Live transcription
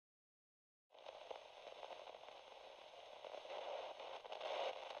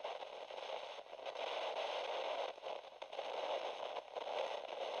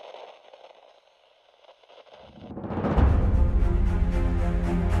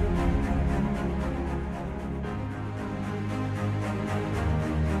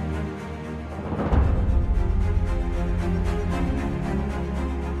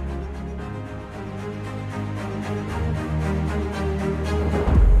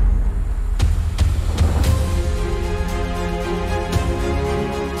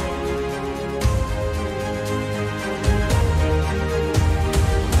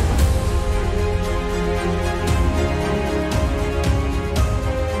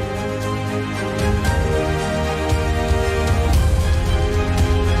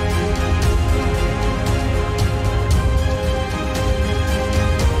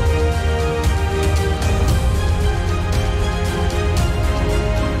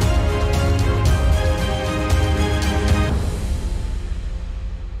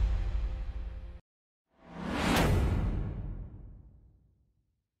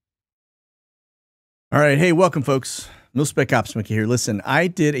All right. Hey, welcome, folks. Mil-Spec Ops Mickey here. Listen, I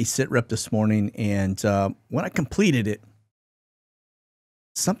did a sit rep this morning, and when I completed it,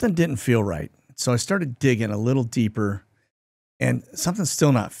 something didn't feel right. So I started digging a little deeper, and something's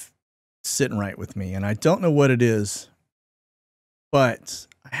still not sitting right with me. And I don't know what it is, but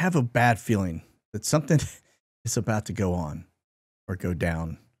I have a bad feeling that something is about to go on or go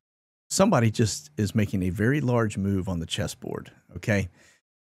down. Somebody just is making a very large move on the chessboard, okay?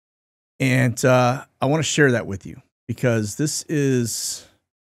 And I want to share that with you because it's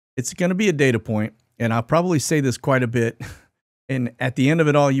going to be a data point, and I'll probably say this quite a bit. And at the end of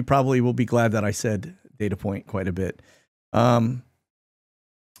it all, you probably will be glad that I said data point quite a bit. But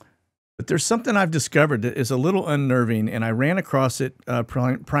there's something I've discovered that is a little unnerving, and I ran across it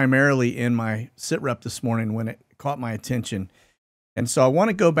primarily in my sit rep this morning when it caught my attention. And so I want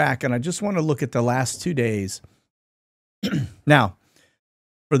to go back, and I just want to look at the last 2 days. Now,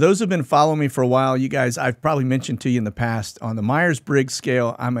 for those who've been following me for a while, you guys, I've probably mentioned to you in the past, on the Myers-Briggs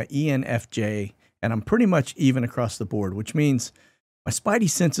scale, I'm an ENFJ, and I'm pretty much even across the board, which means my spidey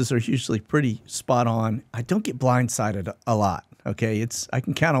senses are usually pretty spot on. I don't get blindsided a lot, okay? I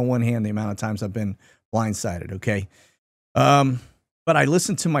can count on one hand the amount of times I've been blindsided, okay? But I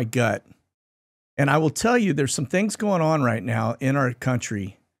listen to my gut, and I will tell you there's some things going on right now in our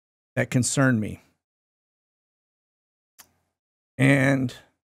country that concern me. And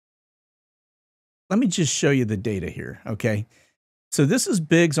let me just show you the data here, okay? So this is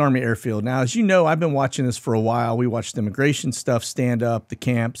Biggs Army Airfield. Now, as you know, I've been watching this for a while. We watched the immigration stuff stand up, the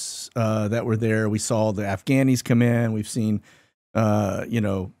camps that were there. We saw the Afghanis come in. We've seen,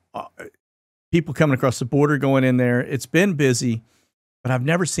 people coming across the border going in there. It's been busy, but I've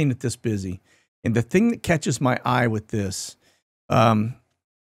never seen it this busy. And the thing that catches my eye with this,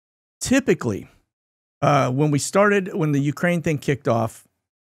 typically, when the Ukraine thing kicked off,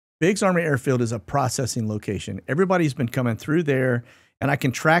 Biggs Army Airfield is a processing location. Everybody's been coming through there, and I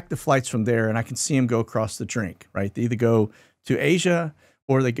can track the flights from there, and I can see them go across the drink, right? They either go to Asia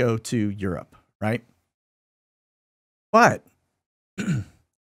or they go to Europe, right? But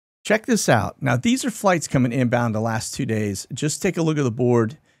check this out. Now, these are flights coming inbound the last 2 days. Just take a look at the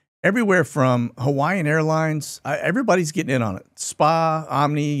board. Everywhere from Hawaiian Airlines, everybody's getting in on it. SPA,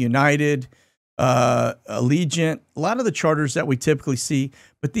 Omni, United, Allegiant, a lot of the charters that we typically see,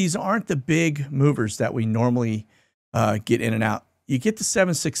 but these aren't the big movers that we normally get in and out. You get the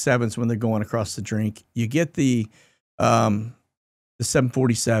 767s when they're going across the drink. You get the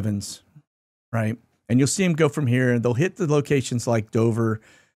 747s, right? And you'll see them go from here, and they'll hit the locations like Dover,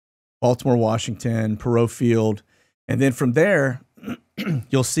 Baltimore, Washington, Perot Field, and then from there,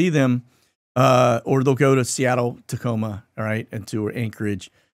 you'll see them, or they'll go to Seattle, Tacoma, all right, and to Anchorage.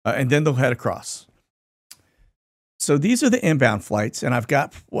 And then they'll head across. So these are the inbound flights, and I've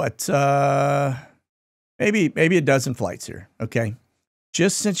got maybe a dozen flights here. Okay,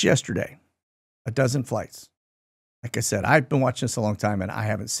 just since yesterday, a dozen flights. Like I said, I've been watching this a long time, and I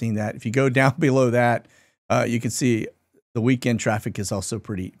haven't seen that. If you go down below that, you can see the weekend traffic is also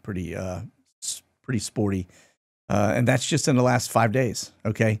pretty sporty, and that's just in the last 5 days.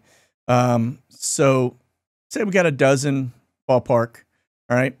 Okay, so say we got a dozen ballpark.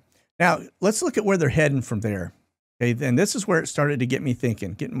 All right. Now let's look at where they're heading from there. Okay. Then this is where it started to get me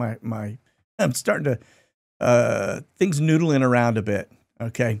thinking, getting I'm starting to, things noodling around a bit.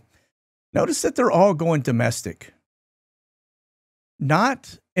 Okay. Notice that they're all going domestic. And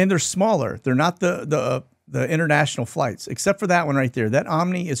they're smaller. They're not the international flights, except for that one right there. That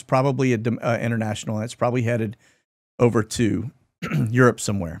Omni is probably international. And it's probably headed over to Europe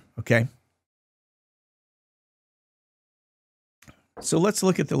somewhere. Okay. So let's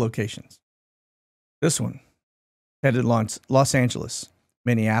look at the locations. This one headed Los Angeles,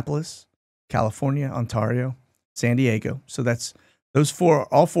 Minneapolis, California, Ontario, San Diego. So that's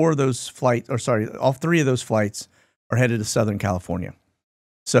all three of those flights are headed to Southern California.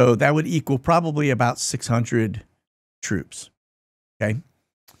 So that would equal probably about 600 troops. Okay.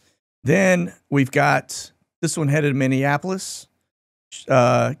 Then we've got this one headed to Minneapolis,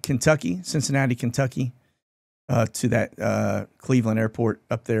 Kentucky, Cincinnati, Kentucky. To that Cleveland airport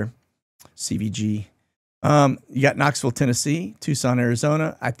up there, CVG. You got Knoxville, Tennessee, Tucson,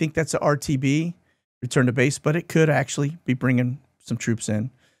 Arizona. I think that's a RTB, return to base, but it could actually be bringing some troops in.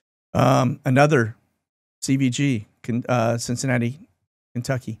 Another CVG, Cincinnati,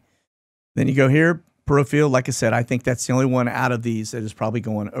 Kentucky. Then you go here, Perot Field. Like I said, I think that's the only one out of these that is probably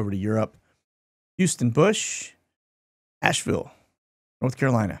going over to Europe. Houston, Bush, Asheville, North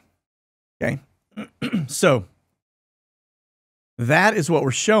Carolina. Okay. So that is what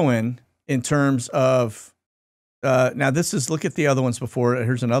we're showing in terms of Now this is, look at the other ones before.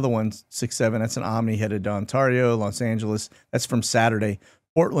 Here's another one, 6-7. That's an Omni headed to Ontario, Los Angeles. That's from Saturday.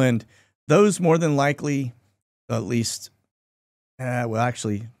 Portland. Those more than likely, at least. Well,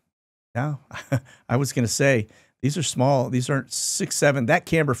 actually, no. I was going to say these are small. These aren't 6-7. That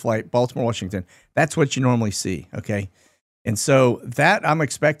Canberra flight, Baltimore, Washington. That's what you normally see. Okay. And so that I'm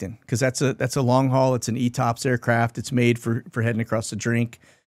expecting, because that's a long haul. It's an ETOPS aircraft. It's made for heading across the drink.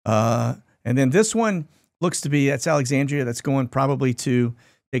 And then this one looks to be, that's Alexandria. That's going probably to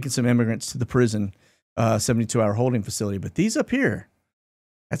taking some immigrants to the prison, 72-hour holding facility. But these up here,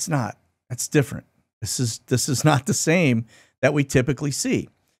 that's different. This is not the same that we typically see.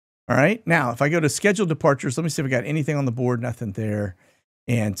 All right. Now, if I go to scheduled departures, let me see if we got anything on the board. Nothing there.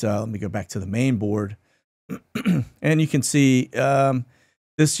 And let me go back to the main board. And you can see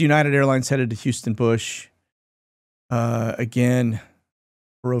this United Airlines headed to Houston Bush. Again,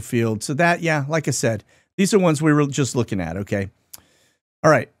 Burrow Field. So that, yeah, like I said, these are ones we were just looking at. Okay.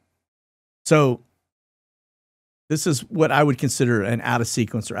 All right. So this is what I would consider an out of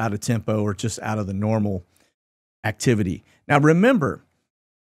sequence or out of tempo or just out of the normal activity. Now, remember,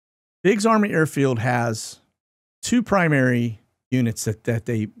 Biggs Army Airfield has two primary units that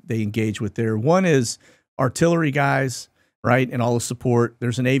they engage with there. One is artillery guys, right, and all the support.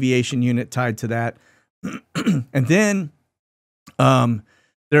 There's an aviation unit tied to that. And then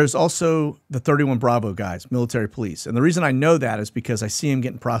there's also the 31 Bravo guys, military police. And the reason I know that is because I see them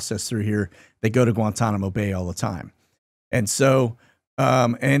getting processed through here. They go to Guantanamo Bay all the time. And so,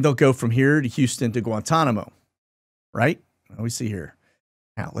 and they'll go from here to Houston to Guantanamo, right? We see here.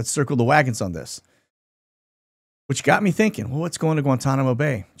 Now, let's circle the wagons on this, which got me thinking, well, what's going to Guantanamo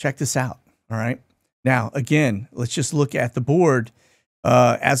Bay? Check this out, all right? Now, again, let's just look at the board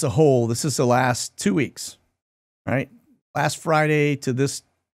as a whole. This is the last 2 weeks, right? Last Friday to this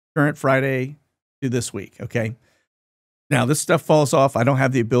current Friday to this week, okay? Now, this stuff falls off. I don't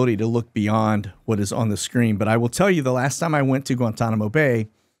have the ability to look beyond what is on the screen, but I will tell you the last time I went to Guantanamo Bay,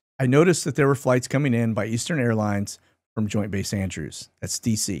 I noticed that there were flights coming in by Eastern Airlines from Joint Base Andrews. That's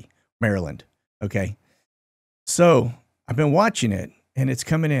DC, Maryland, okay? So I've been watching it, and it's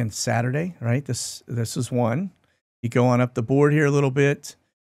coming in Saturday, right? This is one. You go on up the board here a little bit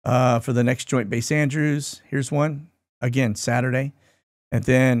for the next Joint Base Andrews. Here's one, again, Saturday. And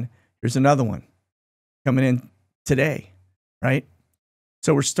then here's another one coming in today, right?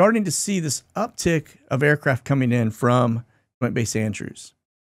 So we're starting to see this uptick of aircraft coming in from Joint Base Andrews.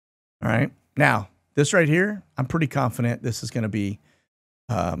 All right. Now, this right here, I'm pretty confident this is going to be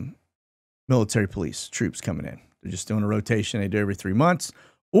military police troops coming in. They're just doing a rotation. They do every 3 months,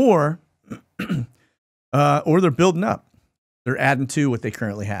 or they're building up. They're adding to what they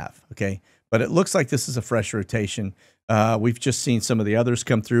currently have. Okay. But it looks like this is a fresh rotation. We've just seen some of the others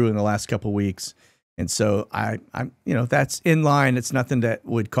come through in the last couple of weeks. And so I'm, that's in line. It's nothing that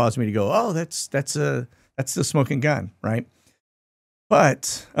would cause me to go, oh, that's the smoking gun. Right.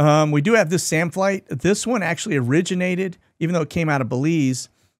 But we do have this SAM flight. This one actually originated, even though it came out of Belize,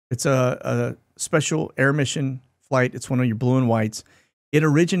 it's a special air mission flight. It's one of your blue and whites. It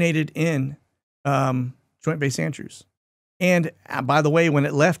originated in Joint Base Andrews. And by the way, when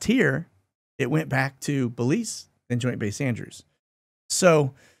it left here, it went back to Belize and Joint Base Andrews.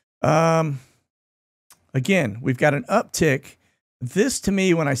 So, again, we've got an uptick. This, to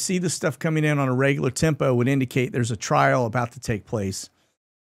me, when I see this stuff coming in on a regular tempo, would indicate there's a trial about to take place.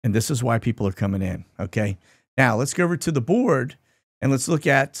 And this is why people are coming in. Okay. Now, let's go over to the board and let's look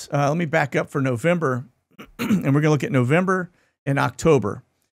at, let me back up for November. And we're going to look at November and October.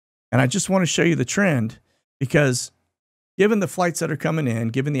 And I just want to show you the trend because given the flights that are coming in,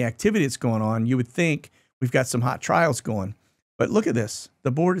 given the activity that's going on, you would think we've got some hot trials going. But look at this.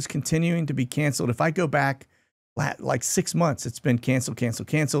 The board is continuing to be canceled. If I go back like 6 months, it's been canceled, canceled,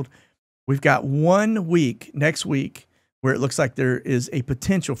 canceled. We've got 1 week next week where it looks like there is a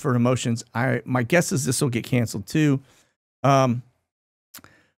potential for emotions. My guess is this will get canceled too.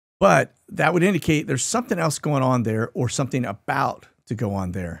 But that would indicate there's something else going on there or something about to go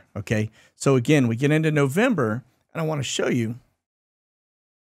on there. Okay. So again, we get into November and I want to show you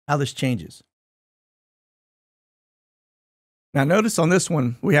how this changes. Now notice on this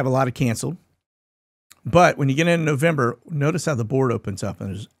one, we have a lot of canceled. But when you get into November, notice how the board opens up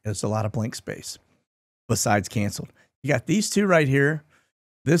and there's a lot of blank space besides canceled. You got these two right here.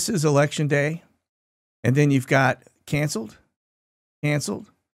 This is election day. And then you've got canceled,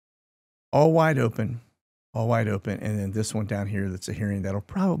 canceled, all wide open. And then this one down here, that's a hearing that'll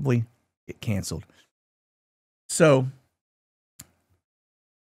probably get canceled. So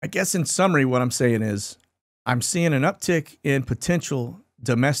I guess in summary, what I'm saying is I'm seeing an uptick in potential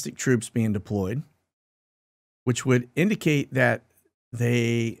domestic troops being deployed. which would indicate that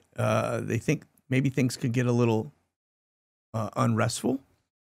they think maybe things could get a little unrestful.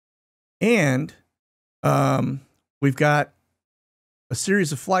 And we've got a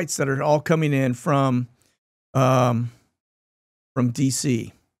series of flights that are all coming in from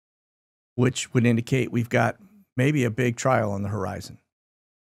DC, which would indicate we've got maybe a big trial on the horizon.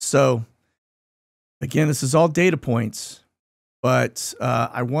 So again, this is all data points, but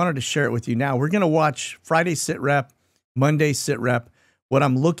I wanted to share it with you now. We're going to watch Friday sit rep, Monday sit rep. What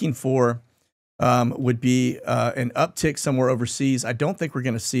I'm looking for would be an uptick somewhere overseas. I don't think we're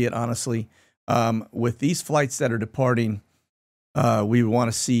going to see it, honestly. With these flights that are departing, we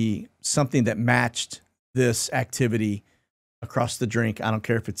want to see something that matched this activity across the drink. I don't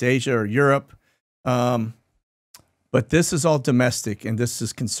care if it's Asia or Europe. But this is all domestic, and this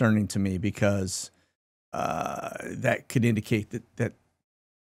is concerning to me because that could indicate that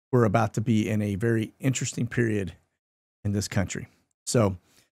we're about to be in a very interesting period in this country. So, like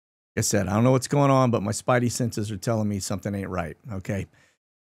I said, I don't know what's going on, but my spidey senses are telling me something ain't right, okay?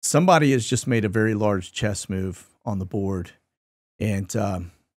 Somebody has just made a very large chess move on the board, and I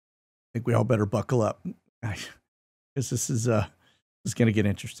think we all better buckle up because this is going to get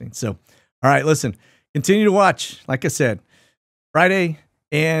interesting. So, all right, listen. Continue to watch. Like I said, Friday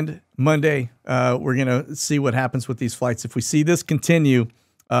and Monday, we're going to see what happens with these flights. If we see this continue,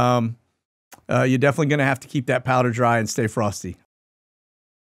 you're definitely going to have to keep that powder dry and stay frosty.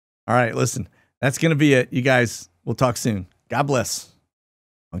 All right, listen, that's going to be it. You guys, we'll talk soon. God bless.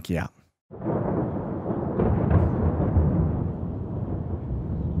 Monkey out.